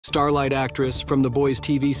Starlight actress from The Boys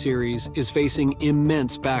TV series is facing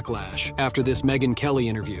immense backlash after this Megyn Kelly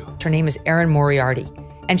interview. Her name is Erin Moriarty,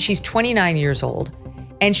 and she's 29 years old,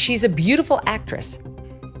 and she's a beautiful actress,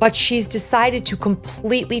 but she's decided to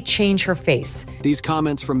completely change her face. These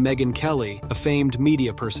comments from Megyn Kelly, a famed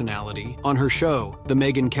media personality, on her show, The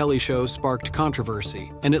Megyn Kelly Show, sparked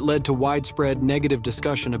controversy, and it led to widespread negative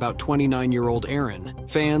discussion about 29-year-old Erin.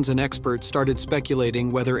 Fans and experts started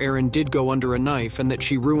speculating whether Erin did go under a knife and that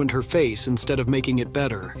she ruined her face instead of making it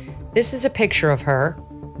better. This is a picture of her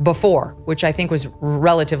before, which I think was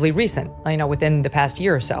relatively recent, within the past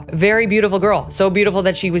year or so. Very beautiful girl, so beautiful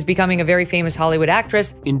that she was becoming a very famous Hollywood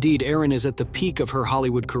actress. Indeed, Erin is at the peak of her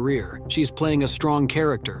Hollywood career. She's playing a strong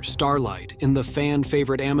character, Starlight, in the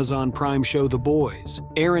fan-favorite Amazon Prime show The Boys.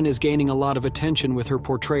 Erin is gaining a lot of attention with her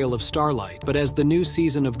portrayal of Starlight, but as the new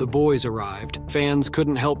season of The Boys arrived, fans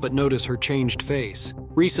couldn't help but notice her changed face.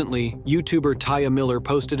 Recently, YouTuber Taya Miller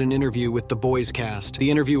posted an interview with The Boys cast.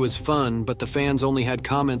 The interview was fun, but the fans only had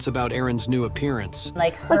comments about Erin's new appearance.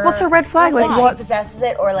 Like what's her red flag? Like what? she possesses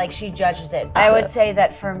it or like she judges it. I would say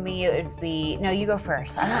that for me it would be, no, you go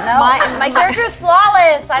first. I don't know. My character is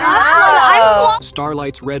flawless. I don't know.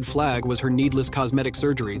 Starlight's red flag was her needless cosmetic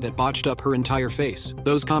surgery that botched up her entire face.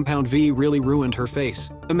 Those compound V really ruined her face.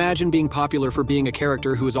 Imagine being popular for being a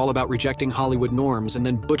character who is all about rejecting Hollywood norms and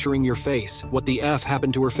then butchering your face. What the F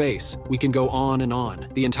happened to her face? We can go on and on.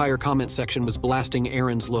 The entire comment section was blasting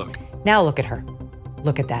Erin's look. Now look at her.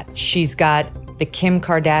 Look at that. She's got the Kim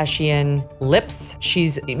Kardashian lips.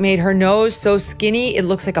 She's made her nose so skinny, it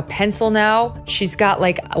looks like a pencil now. She's got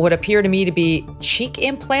like what appear to me to be cheek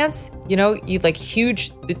implants. You like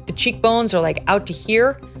huge, the cheekbones are like out to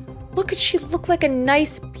here. She look like a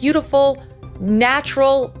nice, beautiful,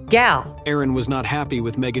 natural gal. Erin was not happy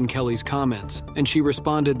with Megyn Kelly's comments, and she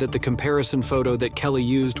responded that the comparison photo that Kelly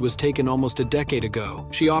used was taken almost a decade ago.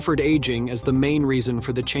 She offered aging as the main reason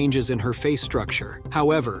for the changes in her face structure.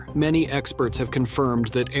 However, many experts have confirmed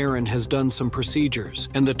that Erin has done some procedures,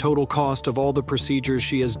 and the total cost of all the procedures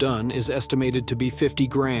she has done is estimated to be 50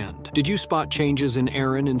 grand. Did you spot changes in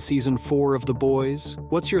Erin in season 4 of The Boys?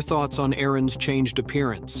 What's your thoughts on Erin's changed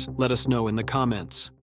appearance? Let us know in the comments.